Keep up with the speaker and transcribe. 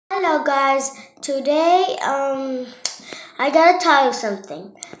Hello guys, today I gotta tell you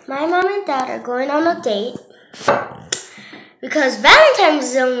something. My mom and dad are going on a date because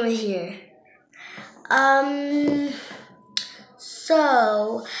Valentine's is almost here.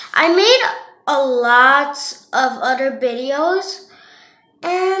 So I made a lot of other videos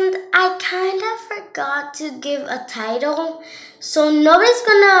and I kind of forgot to give a title, so nobody's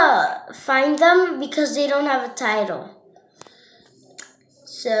gonna find them because they don't have a title.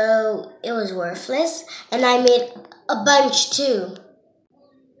 So it was worthless, and I made a bunch too.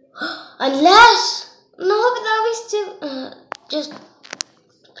 Unless, no, but that was too,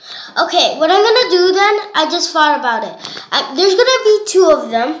 okay, what I'm gonna do then, I just thought about it. There's gonna be two of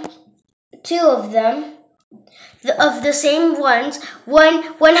them, of the same ones.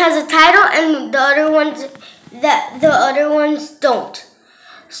 One has a title, and the other ones don't.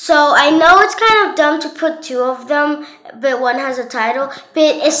 So I know it's kind of dumb to put two of them, but one has a title, but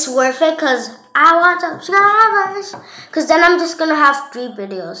it's worth it because I want subscribers. Because then I'm just gonna have 3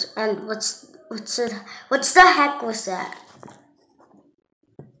 videos, and what's the heck was that?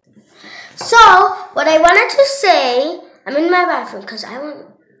 So what I wanted to say, I'm in my bathroom because I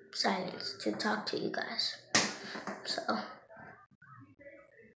want silence to talk to you guys. So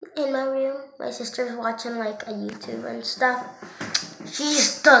in my room, my sister's watching like a YouTube and stuff. She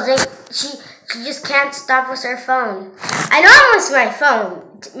just doesn't, she just can't stop with her phone. I know I'm with my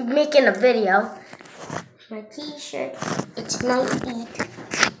phone making a video. My t-shirt, it's night eat.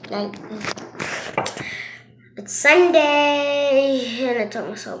 It's Sunday and it's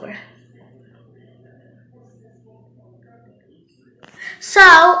almost over.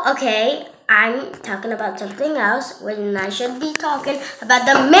 So, okay, I'm talking about something else when I should be talking about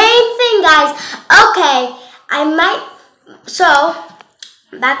the main thing, guys. Okay,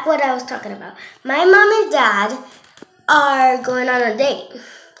 back what I was talking about. My mom and dad are going on a date.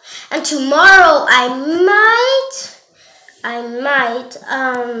 And tomorrow I might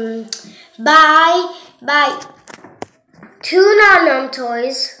buy 2 Num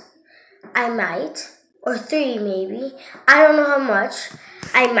toys. I might. Or 3 maybe. I don't know how much.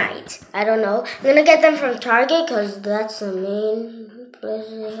 I might. I don't know. I'm going to get them from Target because that's the main place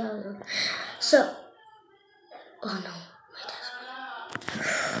they have them. So, oh no.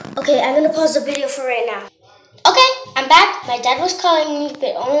 Okay, I'm gonna pause the video for right now. Okay, I'm back. My dad was calling me,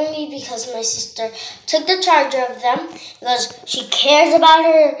 but only because my sister took the charger of them because she cares about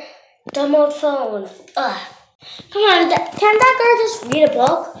her dumb old phone. Ugh. Come on, can that girl just read a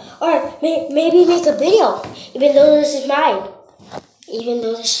book? Or maybe make a video, even though this is mine.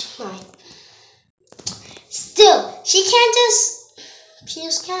 Still, she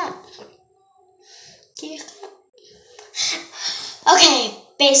just can't. Okay,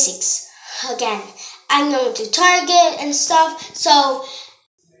 basics. Again, I'm going to Target and stuff, so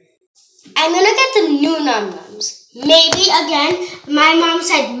I'm going to get the new Num Nums. Maybe, again, my mom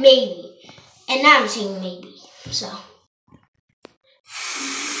said maybe, and now I'm saying maybe, so.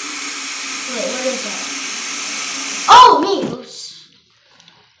 Wait, what is that? Oh, maybe.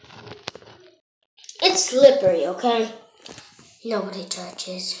 It's slippery, okay? Nobody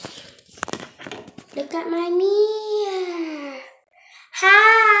touches. Look at my mirror.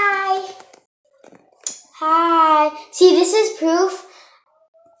 Hi. See, this is proof.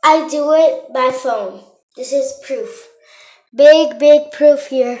 I do it by phone. This is proof. Big proof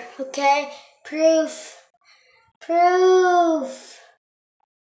here. Okay? Proof.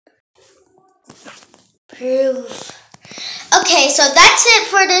 Okay, so that's it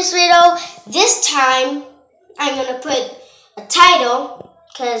for this video. This time, I'm going to put a title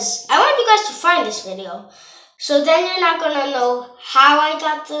because I want you guys to find this video. So then you're not going to know how I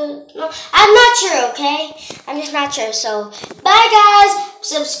got no, I'm not sure, okay? I'm just not sure. So, bye guys.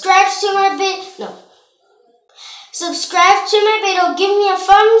 Subscribe to my video. Give me a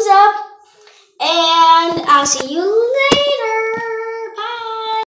thumbs up. And I'll see you.